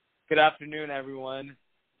Good afternoon, everyone.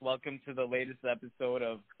 Welcome to the latest episode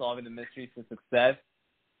of Solving the Mysteries to Success.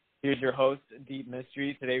 Here's your host, Deep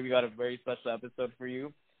Mystery. Today we got a very special episode for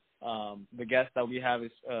you. The guest that we have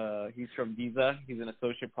is he's from Visa. He's an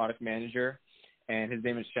associate product manager, and his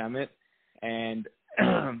name is Shamit. And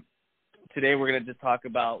today we're going to just talk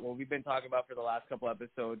about what we've been talking about for the last couple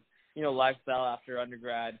episodes, lifestyle after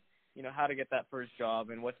undergrad, how to get that first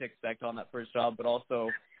job and what to expect on that first job, but also,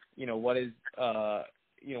 what is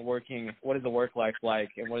what is the work life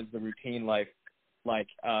like, and what is the routine life like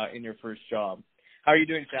in your first job? How are you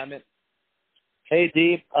doing, Shamit? Hey,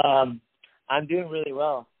 Deep. I'm doing really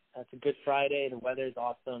well. It's a good Friday. The weather is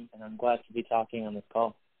awesome, and I'm glad to be talking on this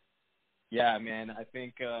call. Yeah, man. I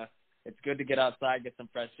think it's good to get outside, get some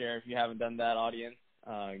fresh air. If you haven't done that, audience,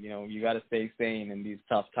 you got to stay sane in these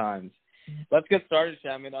tough times. Let's get started,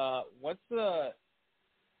 Shamit. What's the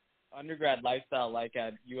undergrad lifestyle like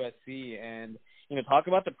at USC? And talk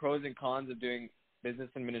about the pros and cons of doing business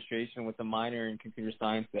administration with a minor in computer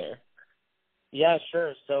science there. Yeah,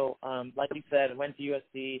 sure. So, like you said, I went to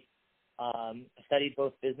USC, studied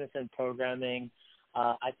both business and programming.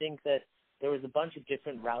 I think that there was a bunch of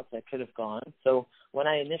different routes I could have gone. So when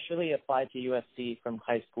I initially applied to USC from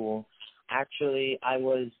high school, actually I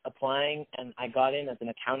was applying and I got in as an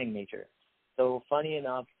accounting major. So funny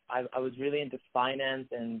enough, I was really into finance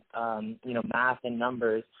and, math and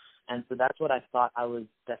numbers. And so that's what I thought I was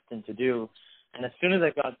destined to do. And as soon as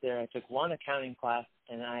I got there, I took one accounting class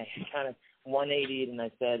and I kind of 180'd and I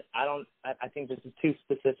said, I think this is too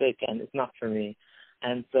specific and it's not for me.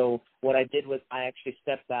 And so what I did was I actually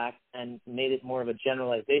stepped back and made it more of a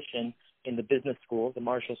generalization in the business school, the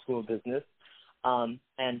Marshall School of Business.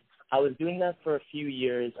 And I was doing that for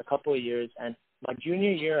a couple of years. And my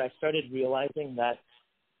junior year, I started realizing that,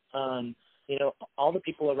 all the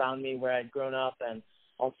people around me where I'd grown up and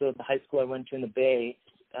also the high school I went to in the Bay,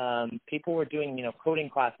 people were doing, coding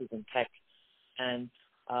classes in tech. And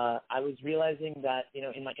I was realizing that,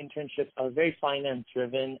 in my internships, I was very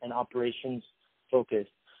finance-driven and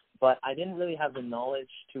operations-focused. But I didn't really have the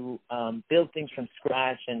knowledge to build things from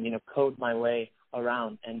scratch and, code my way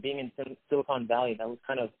around. And being in Silicon Valley, that was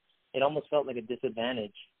it almost felt like a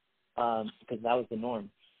disadvantage because that was the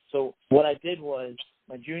norm. So what I did was,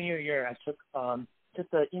 my junior year, I took just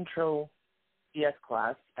an intro CS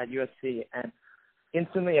class at USC, and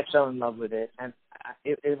instantly I fell in love with it. And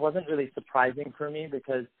it wasn't really surprising for me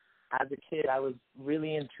because as a kid, I was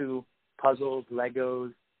really into puzzles,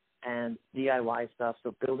 Legos, and DIY stuff,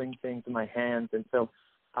 so building things with my hands. And so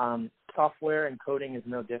software and coding is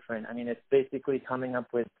no different. I mean, it's basically coming up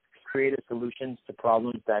with creative solutions to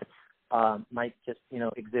problems that might just,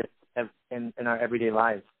 exist in our everyday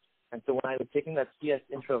lives. And so when I was taking that CS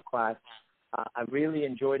intro class, I really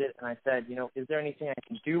enjoyed it, and I said, is there anything I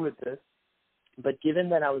can do with this? But given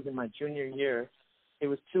that I was in my junior year, it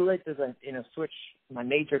was too late to switch my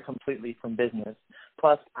major completely from business.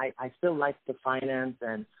 Plus, I still liked the finance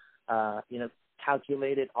and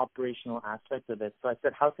calculated operational aspect of it. So I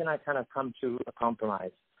said, how can I kind of come to a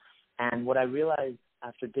compromise? And what I realized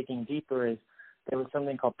after digging deeper is there was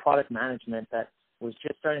something called product management that was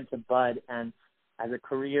just starting to bud and as a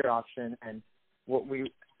career option. And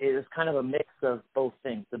it was kind of a mix of both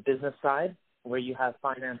things, the business side, where you have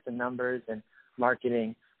finance and numbers and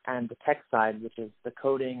marketing, and the tech side, which is the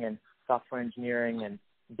coding and software engineering and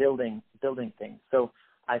building things. So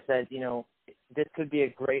I said, this could be a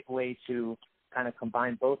great way to kind of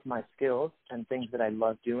combine both my skills and things that I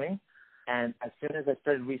love doing. And as soon as I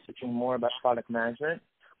started researching more about product management,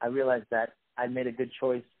 I realized that I made a good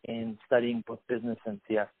choice in studying both business and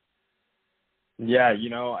CS. Yeah,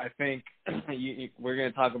 I think we're going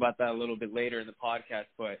to talk about that a little bit later in the podcast,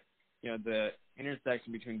 but, the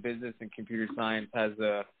intersection between business and computer science has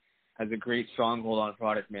a great stronghold on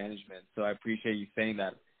product management. So I appreciate you saying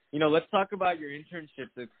that. Let's talk about your internship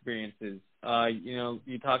experiences.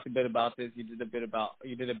 You talked a bit about this. You did a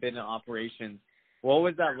bit in operations. What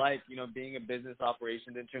was that like, being a business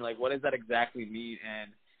operations intern? Like, what does that exactly mean?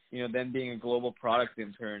 And, then being a global product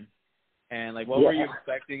intern. And what were you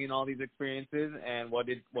expecting in all these experiences, and what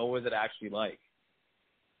was it actually like?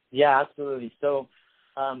 Yeah, absolutely. So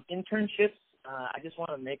internships, I just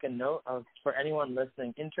want to make a note for anyone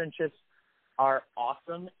listening, internships are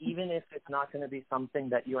awesome, even if it's not going to be something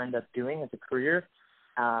that you end up doing as a career.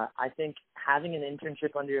 I think having an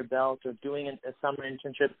internship under your belt or doing a summer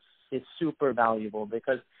internship is super valuable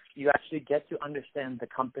because you actually get to understand the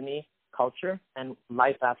company culture and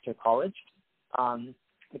life after college.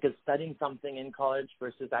 because studying something in college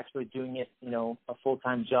versus actually doing it, a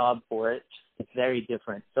full-time job for it, it's very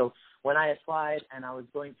different. So when I applied and I was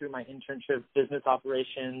going through my internship, business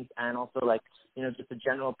operations, and also just a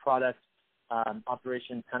general product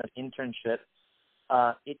operations kind of internship,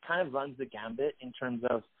 it kind of runs the gambit in terms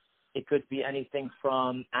of it could be anything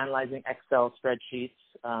from analyzing Excel spreadsheets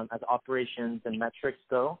as operations and metrics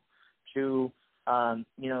go to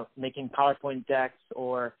making PowerPoint decks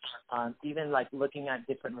or even looking at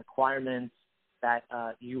different requirements that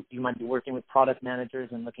you might be working with product managers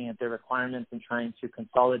and looking at their requirements and trying to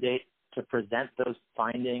consolidate to present those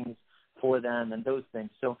findings for them and those things.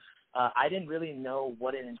 So I didn't really know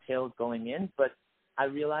what it entailed going in, but I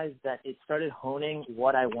realized that it started honing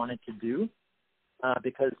what I wanted to do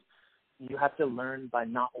because you have to learn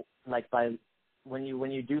when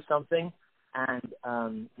you do something.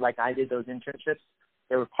 And like I did those internships,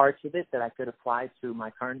 there were parts of it that I could apply to my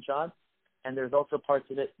current job. And there's also parts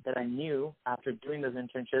of it that I knew after doing those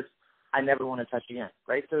internships I never want to touch again,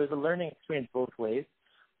 right? So it was a learning experience both ways.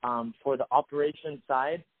 For the operations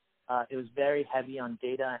side, it was very heavy on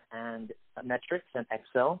data and metrics and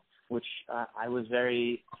Excel, which I was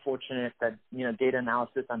very fortunate that, data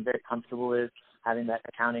analysis I'm very comfortable with, having that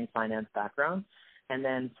accounting, finance background. And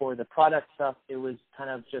then for the product stuff, it was kind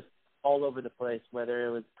of just all over the place, whether it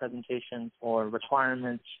was presentations or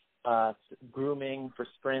requirements, grooming for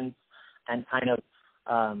sprints, and kind of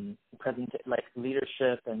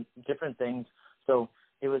leadership and different things. So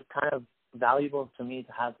it was kind of valuable to me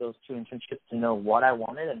to have those two internships to know what I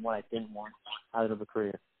wanted and what I didn't want out of a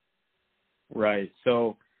career. Right.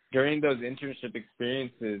 So during those internship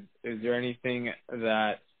experiences, is there anything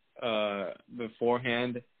that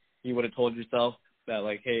beforehand you would have told yourself that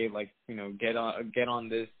hey, get on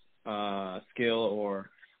this skill or,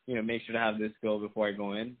 make sure to have this skill before I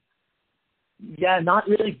go in? Yeah, not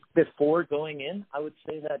really before going in. I would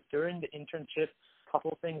say that during the internship, a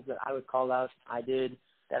couple things that I would call out I did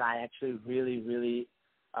that I actually really, really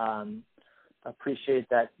appreciate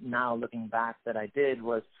that now looking back that I did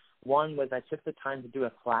was, one was I took the time to do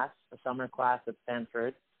a summer class at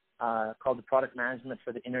Stanford called the Product Management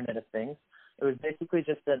for the Internet of Things. It was basically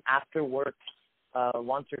just an after work,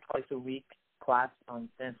 once or twice a week class on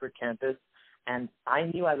Stanford campus. And I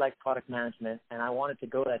knew I liked product management and I wanted to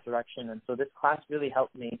go that direction. And so this class really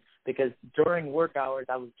helped me because during work hours,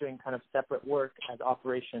 I was doing kind of separate work as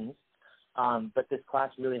operations. But this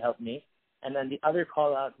class really helped me. And then the other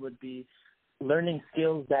call out would be learning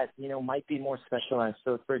skills that, might be more specialized.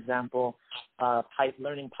 So for example,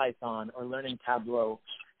 learning Python or learning Tableau,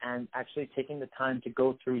 and actually taking the time to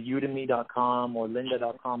go through udemy.com or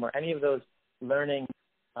lynda.com or any of those learning,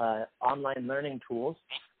 online learning tools,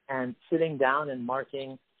 and sitting down and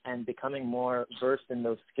marking and becoming more versed in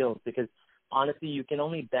those skills, because honestly, you can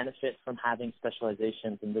only benefit from having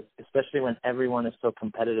specializations in this, especially when everyone is so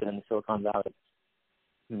competitive in the Silicon Valley.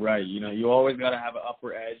 Right. You always got to have an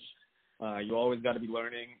upper edge. You always got to be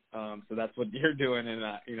learning. So that's what you're doing. And,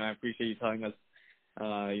 I appreciate you telling us,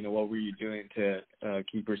 what were you doing to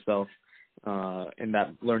keep yourself in that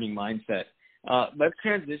learning mindset. Let's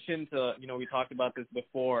transition to, we talked about this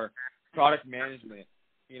before, product management.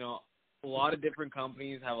 A lot of different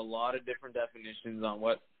companies have a lot of different definitions on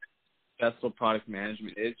what successful product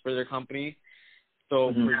management is for their company.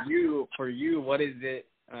 So for you, what is it?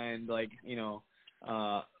 And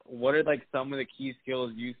what are some of the key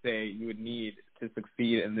skills you say you would need to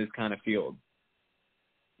succeed in this kind of field?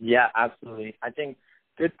 Yeah, absolutely. I think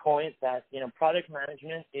good point that, product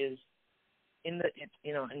management is in the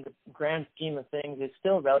grand scheme of things, it's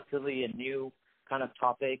still relatively a new kind of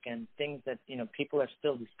topic and things that, people are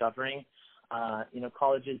still discovering.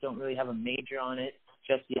 Colleges don't really have a major on it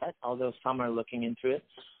just yet, although some are looking into it.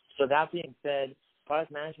 So that being said,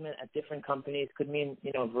 product management at different companies could mean,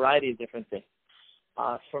 a variety of different things.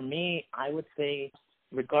 For me, I would say,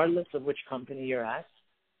 regardless of which company you're at,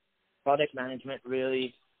 product management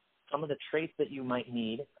really, some of the traits that you might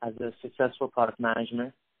need as a successful product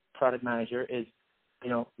manager is,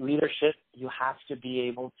 leadership. You have to be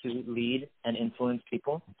able to lead and influence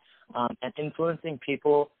people. And influencing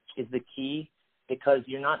people is the key, because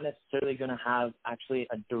you're not necessarily going to have actually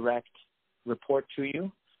a direct report to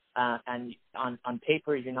you. And on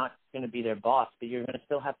paper, you're not going to be their boss, but you're going to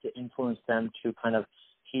still have to influence them to kind of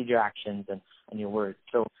heed your actions and your words.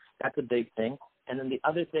 So that's a big thing. And then the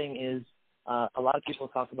other thing is, a lot of people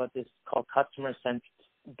talk about this called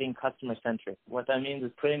being customer-centric. What that means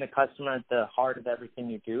is putting the customer at the heart of everything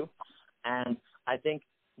you do. And I think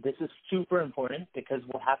this is super important, because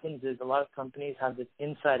what happens is a lot of companies have this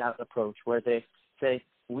inside-out approach where they say,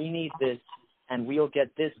 we need this and we'll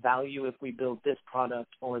get this value if we build this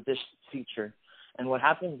product or this feature. And what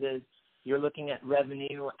happens is you're looking at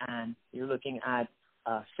revenue and you're looking at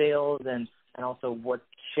sales and also what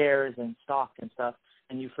shares and stock and stuff,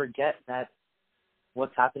 and you forget that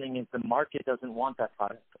what's happening is the market doesn't want that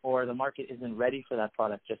product, or the market isn't ready for that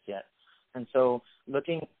product just yet. And so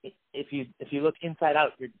if you look inside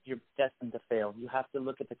out, you're destined to fail. You have to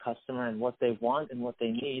look at the customer and what they want and what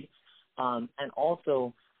they need, and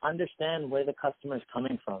also understand where the customer is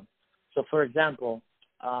coming from. So, for example,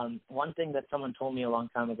 one thing that someone told me a long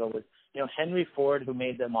time ago was, Henry Ford, who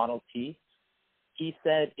made the Model T, he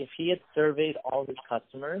said if he had surveyed all his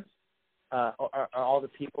customers or all the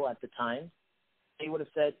people at the time, they would have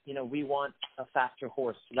said, we want a faster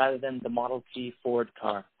horse rather than the Model T Ford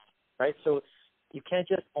car, right? So you can't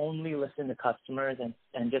just only listen to customers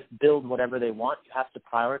and just build whatever they want. You have to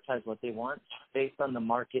prioritize what they want based on the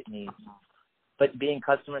market needs. But being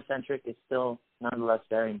customer-centric is still nonetheless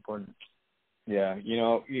very important. Yeah,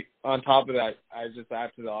 on top of that, I just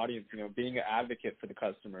add to the audience, being an advocate for the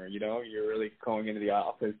customer, you're really going into the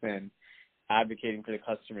office and advocating for the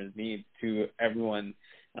customer's needs to everyone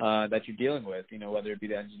that you're dealing with, whether it be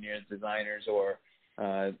the engineers, designers, or,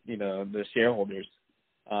 the shareholders.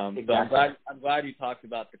 Exactly. So I'm glad you talked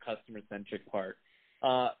about the customer-centric part.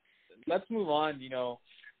 Let's move on. You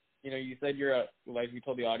said like we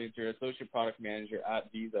told the audience, you're associate product manager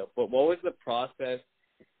at Visa. But what was the process,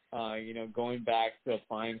 going back to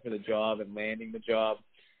applying for the job and landing the job?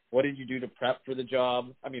 What did you do to prep for the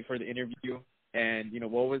job? For the interview? And,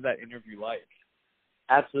 what was that interview like?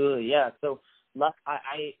 Absolutely, yeah. So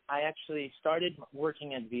I actually started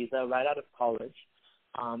working at Visa right out of college.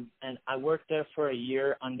 And I worked there for a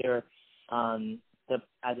year under as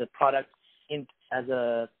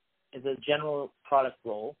a general product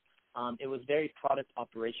role. It was very product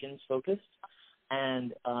operations focused,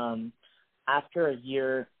 and after a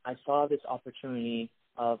year, I saw this opportunity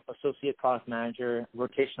of associate product manager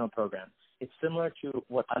rotational program. It's similar to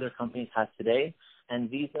what other companies have today, and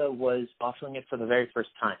Visa was offering it for the very first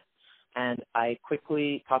time. And I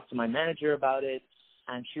quickly talked to my manager about it,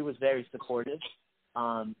 and she was very supportive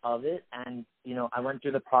of it. And, I went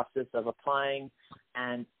through the process of applying,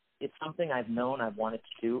 and it's something I've known I've wanted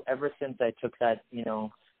to do ever since I took that,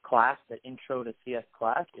 class, the intro to CS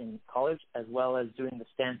class in college, as well as doing the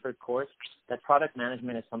Stanford course. That product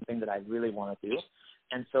management is something that I really want to do.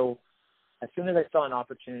 And so as soon as I saw an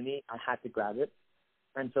opportunity, I had to grab it.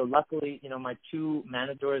 And so luckily, my two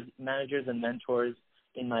managers and mentors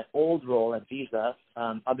in my old role at Visa,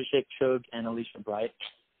 Abhishek Chugh and Alicia Bright,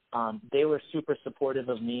 they were super supportive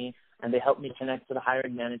of me, and they helped me connect to the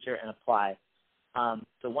hiring manager and apply.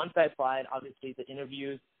 So once I applied, obviously the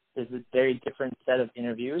interviews, there's a very different set of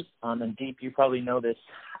interviews. And Deep, you probably know this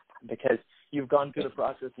because you've gone through the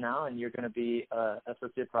process now, and you're going to be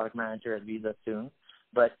associate product manager at Visa soon.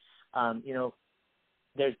 But,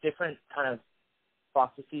 there's different kind of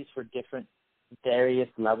processes for different various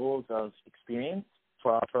levels of experience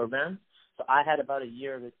for our program. So I had about a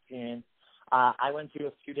year of experience. I went through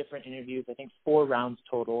a few different interviews, I think 4 rounds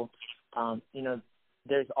total.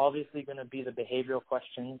 There's obviously going to be the behavioral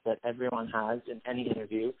questions that everyone has in any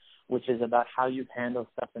interview, which is about how you've handled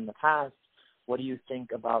stuff in the past, what do you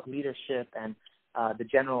think about leadership, and the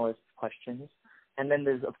generalist questions. And then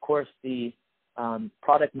there's, of course, the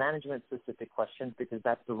product management specific questions, because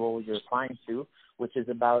that's the role you're applying to, which is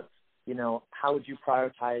about, how would you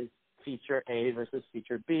prioritize feature A versus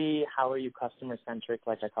feature B? How are you customer centric,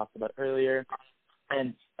 like I talked about earlier?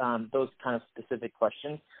 And those kind of specific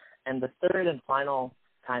questions. And the third and final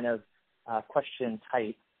kind of question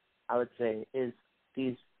type, I would say, is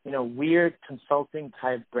these, weird consulting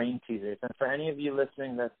type brain teasers. And for any of you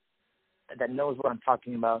listening that knows what I'm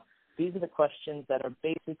talking about, these are the questions that are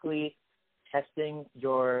basically testing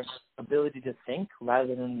your ability to think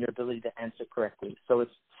rather than your ability to answer correctly. So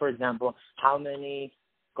it's, for example, how many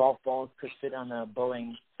golf balls could fit on a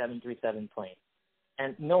Boeing 737 plane?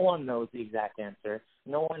 And no one knows the exact answer.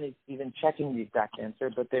 No one is even checking the exact answer,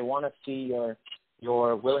 but they want to see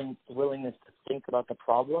your willingness to think about the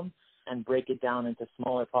problem and break it down into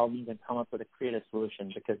smaller problems and come up with a creative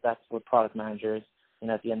solution, because that's what product managers,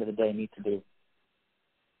 at the end of the day, need to do.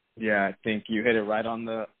 Yeah, I think you hit it right on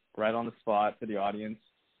the spot for the audience.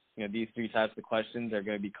 These 3 types of questions are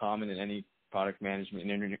going to be common in any product management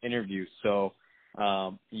interview. So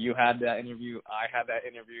you had that interview, I had that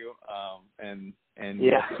interview, and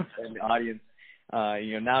the audience,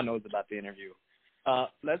 now knows about the interview.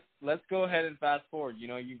 Let's go ahead and fast forward.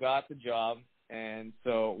 You got the job, and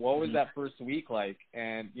so what was that first week like?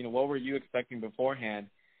 And what were you expecting beforehand?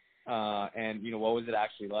 And what was it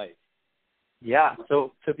actually like? Yeah.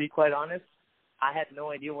 So to be quite honest, I had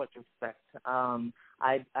no idea what to expect.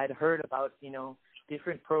 I'd heard about,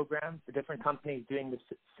 different programs, the different companies doing the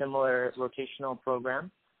similar rotational program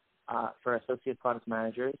for associate product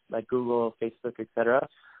managers like Google, Facebook, etc.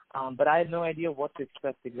 But I had no idea what to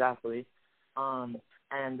expect exactly.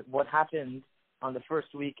 And what happened on the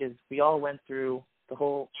first week is we all went through the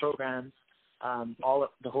whole program,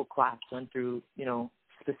 the whole class went through,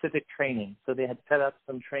 specific training. So they had set up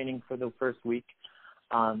some training for the first week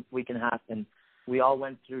and a half, and we all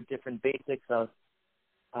went through different basics of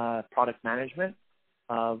product management,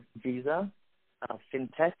 of Visa,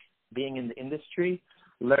 fintech, being in the industry,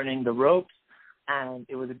 learning the ropes, and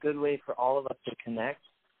it was a good way for all of us to connect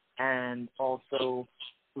and also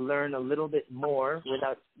learn a little bit more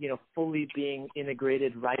without, fully being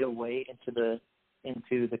integrated right away into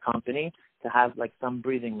the company, to have like some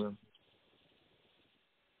breathing room.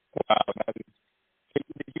 Wow.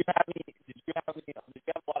 Did you have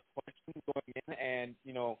a lot of questions going in? And,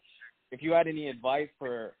 if you had any advice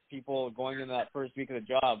for people going into that first week of the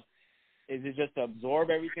job, is it just to absorb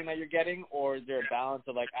everything that you're getting, or is there a balance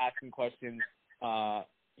of like asking questions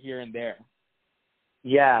here and there?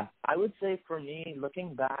 Yeah, I would say for me,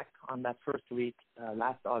 looking back on that first week,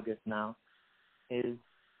 last August now, is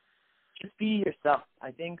just be yourself.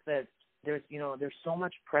 I think that there's so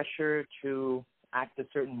much pressure to act a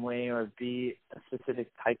certain way or be a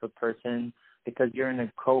specific type of person because you're in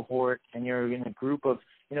a cohort and you're in a group of,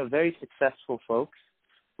 very successful folks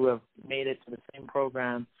who have made it to the same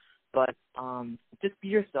program. But just be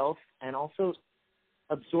yourself and also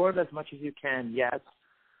absorb as much as you can, yes,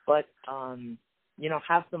 but,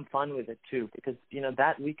 have some fun with it too, because,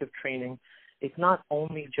 that week of training, it's not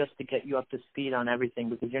only just to get you up to speed on everything,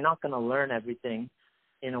 because you're not going to learn everything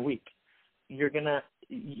in a week. You're going to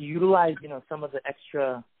utilize, some of the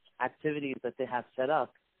extra activities that they have set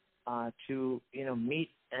up to, meet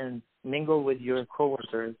and mingle with your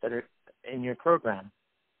coworkers that are in your program.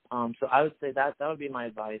 So I would say that would be my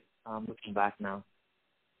advice looking back now.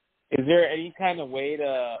 Is there any kind of way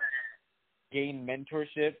to gain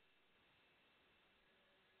mentorship?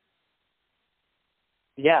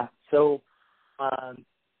 Yeah. So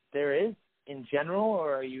there is in general,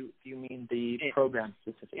 or do you mean the program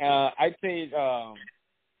specifically? I'd say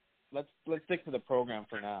let's stick to the program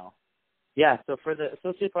for now. Yeah. So for the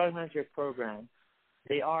Associate Product Manager program,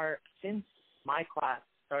 they are, since my class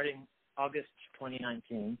starting August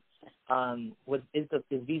 2019,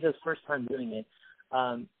 is Visa's first time doing it.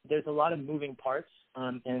 There's a lot of moving parts,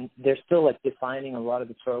 and they're still like defining a lot of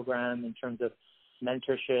the program in terms of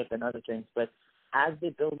mentorship and other things. But as they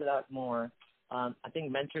build it out more, I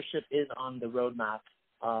think mentorship is on the roadmap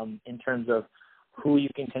in terms of who you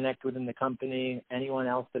can connect with in the company, anyone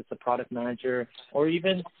else that's a product manager, or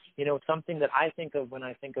even, something that I think of when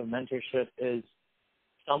I think of mentorship is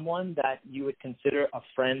someone that you would consider a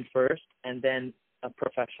friend first and then a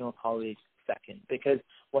professional colleague second. Because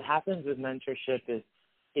what happens with mentorship is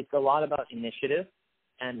it's a lot about initiative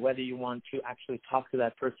and whether you want to actually talk to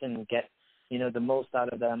that person and get, the most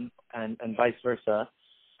out of them and vice versa.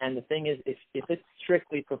 And the thing is, if it's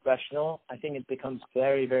strictly professional, I think it becomes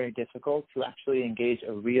very, very difficult to actually engage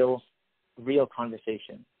a real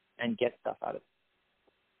conversation and get stuff out of it.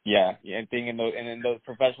 Yeah, I think in those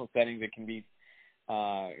professional settings, it can be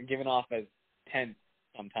given off as tense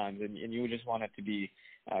sometimes, and you just want it to be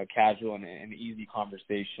casual and an easy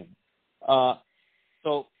conversation.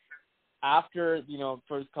 So after,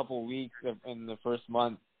 first couple of weeks in the first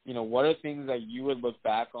month, what are things that you would look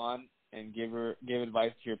back on and give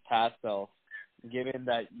advice to your past self, given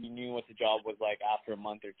that you knew what the job was like after a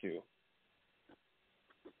month or two?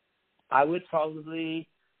 I would probably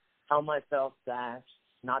tell myself that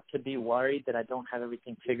not to be worried that I don't have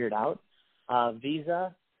everything figured out.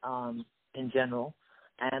 Visa, in general,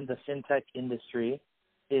 and the fintech industry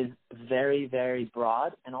is very, very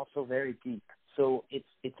broad and also very deep. So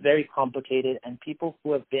it's very complicated, and people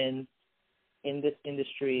who have been in this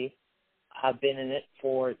industry have been in it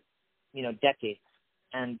for, decades,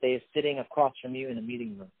 and they're sitting across from you in a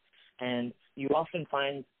meeting room. And you often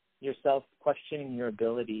find yourself questioning your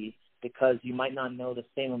ability because you might not know the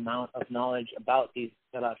same amount of knowledge about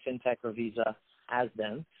fintech or Visa as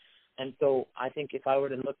them. And so I think if I were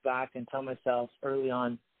to look back and tell myself early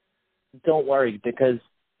on, don't worry, because,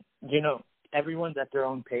 everyone's at their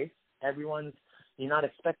own pace. You're not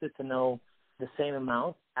expected to know the same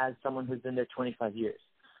amount as someone who's been there 25 years.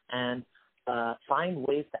 And find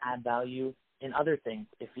ways to add value in other things.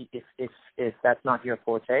 If that's not your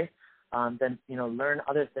forte, then, learn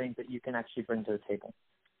other things that you can actually bring to the table.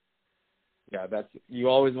 Yeah, you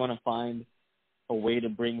always want to find a way to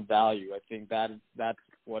bring value. I think that's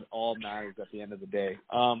what all matters at the end of the day.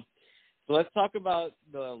 So So let's talk about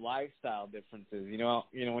the lifestyle differences.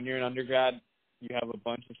 When you're an undergrad, you have a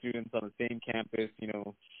bunch of students on the same campus,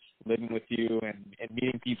 living with you and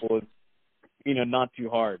meeting people is, not too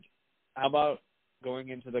hard. How about going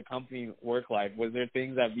into the company work life? Was there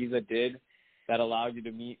things that Visa did that allowed you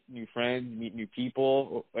to meet new friends, meet new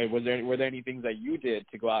people? Or were there any things that you did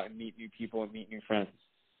to go out and meet new people and meet new friends?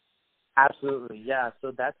 Absolutely, yeah.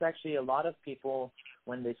 So that's actually a lot of people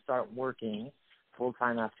when they start working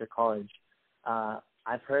full-time after college.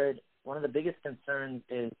 I've heard one of the biggest concerns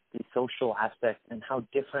is the social aspect and how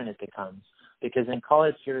different it becomes. Because in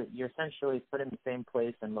college, you're essentially put in the same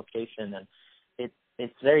place and location, and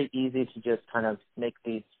it's very easy to just kind of make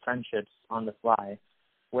these friendships on the fly.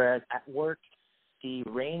 Whereas at work, the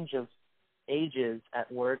range of ages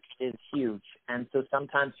at work is huge. And so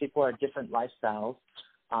sometimes people are different lifestyles.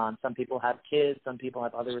 Some people have kids, some people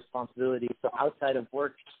have other responsibilities. So outside of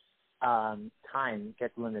work, time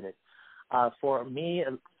gets limited. For me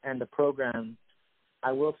and the program,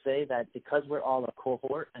 I will say that because we're all a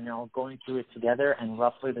cohort and all going through it together and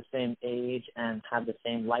roughly the same age and have the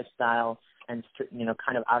same lifestyle and,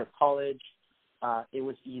 kind of out of college, it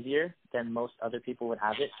was easier than most other people would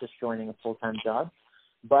have it, just joining a full-time job.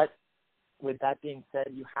 But with that being said,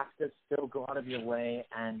 you have to still go out of your way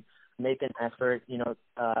and make an effort,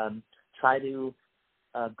 try to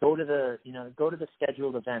go to the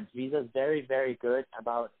scheduled events. Visa is very, very good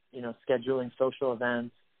about, scheduling social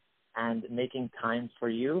events and making time for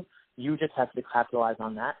you. You just have to capitalize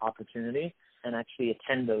on that opportunity and actually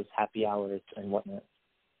attend those happy hours and whatnot.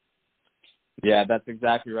 Yeah, that's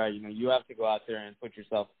exactly right. You have to go out there and put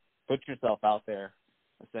yourself out there,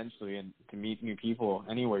 essentially, and to meet new people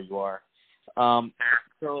anywhere you are.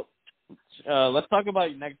 So let's talk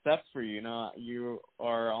about next steps for you. You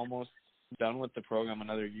are almost done with the program,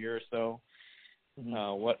 another year or so.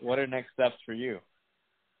 Mm-hmm. What are next steps for you?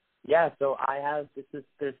 Yeah, so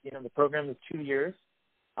the program is 2 years.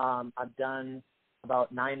 I've done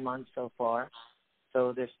about 9 months so far,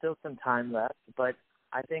 so there's still some time left. But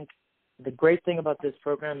I think the great thing about this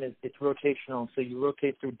program is it's rotational, so you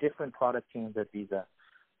rotate through different product teams at Visa.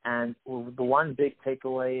 And the one big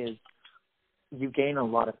takeaway is you gain a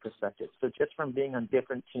lot of perspective. So just from being on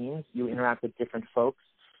different teams, you interact with different folks,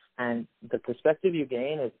 and the perspective you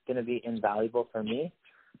gain is going to be invaluable for me.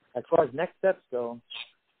 As far as next steps go,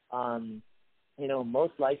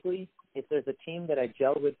 most likely, if there's a team that I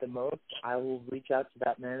gel with the most, I will reach out to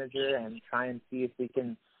that manager and try and see if we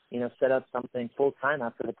can, set up something full-time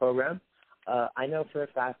after the program. I know for a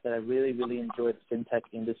fact that I really, really enjoy the fintech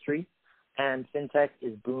industry, and fintech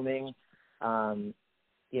is booming.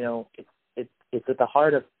 It's at the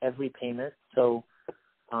heart of every payment. So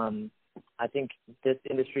I think this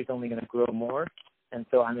industry is only going to grow more. And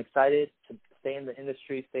so I'm excited to stay in the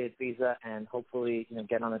industry, stay at Visa, and hopefully,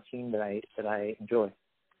 get on a team that I enjoy.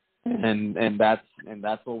 And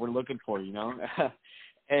that's what we're looking for,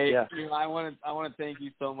 Hey, yeah. I want to thank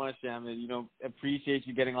you so much, Shamit. Appreciate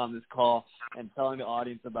you getting on this call and telling the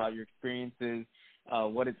audience about your experiences,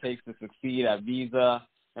 what it takes to succeed at Visa,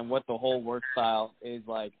 and what the whole work style is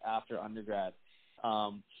like after undergrad.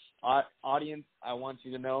 Audience, I want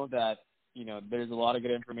you to know that there's a lot of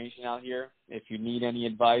good information out here. If you need any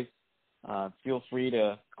advice, feel free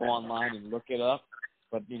to go online and look it up.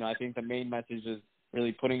 But I think the main message is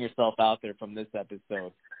really putting yourself out there from this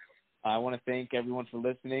episode. I want to thank everyone for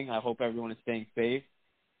listening. I hope everyone is staying safe.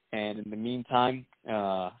 And in the meantime,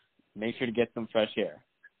 make sure to get some fresh air.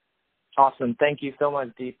 Awesome. Thank you so much,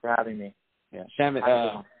 Deep, for having me. Yeah, Shamit.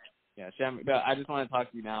 Shamit. I just want to talk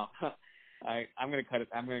to you now. I'm gonna cut it.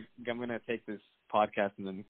 I'm gonna take this podcast and then